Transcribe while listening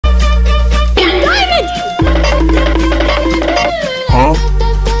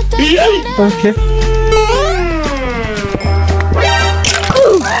Okay.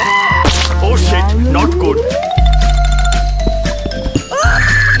 Oh shit, not good.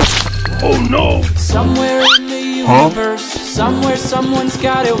 Oh no. Somewhere in the universe, somewhere someone's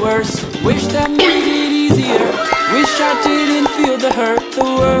got it worse. Wish that made it easier. Wish I didn't feel the hurt. The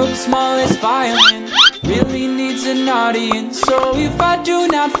world's smallest violin really needs an audience. So if I do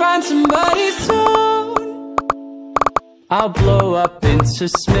not find somebody soon, I'll blow up into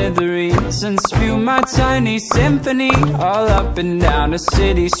smithereens and spew my tiny symphony all up and down a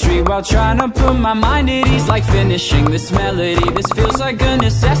city street while trying to put my mind at ease. Like finishing this melody, this feels like a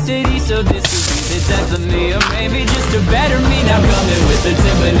necessity. So this is the death of me, or maybe just a better me. Now come in with the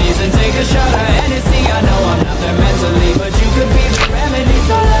timpanis and take a shot of Hennessy. I know I'm not there mentally, but you could be the remedy.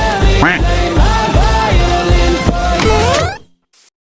 So let me play my